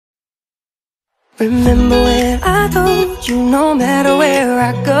Remember when I told you no matter where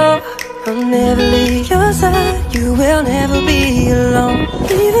I go, I'll never leave your side, you will never be alone.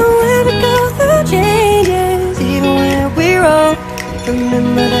 Even when we go through changes, even when we roll,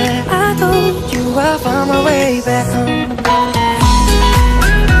 remember that I told you I'll find my way back home.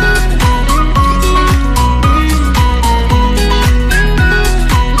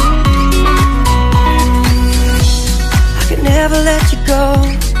 I could never let you go,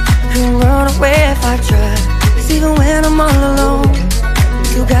 couldn't run away if I tried. 'Cause even when I'm all alone,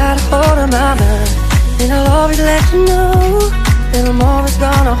 you got a hold of my mind, and I'll always let you know that I'm always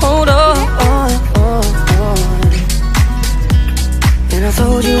gonna hold on. And I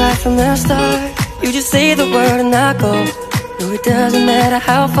told you right from the start, you just say the word and I go. No, it doesn't matter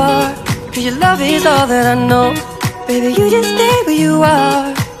how far, 'cause your love is all that I know. Baby, you just stay where you are,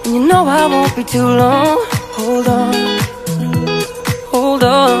 and you know I won't be too long. Hold on, hold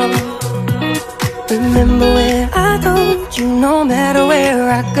on. Remember when I told you no matter where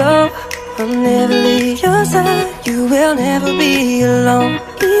I go, I'll never leave your side, you will never be alone.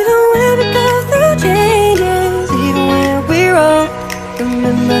 Even when we go through changes, even when we roll,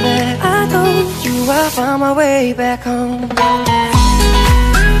 remember that I told you I'll find my way back home.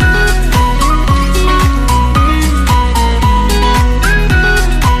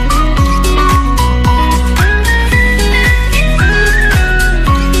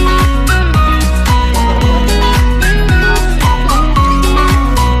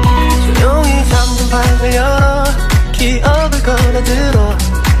 기억을 걸어들어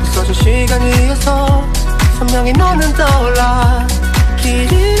웃어준 시간 위에서 선명히 너는 떠올라.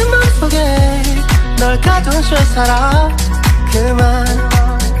 길 잃은 맘속에 널 가둔 채 살아. 그만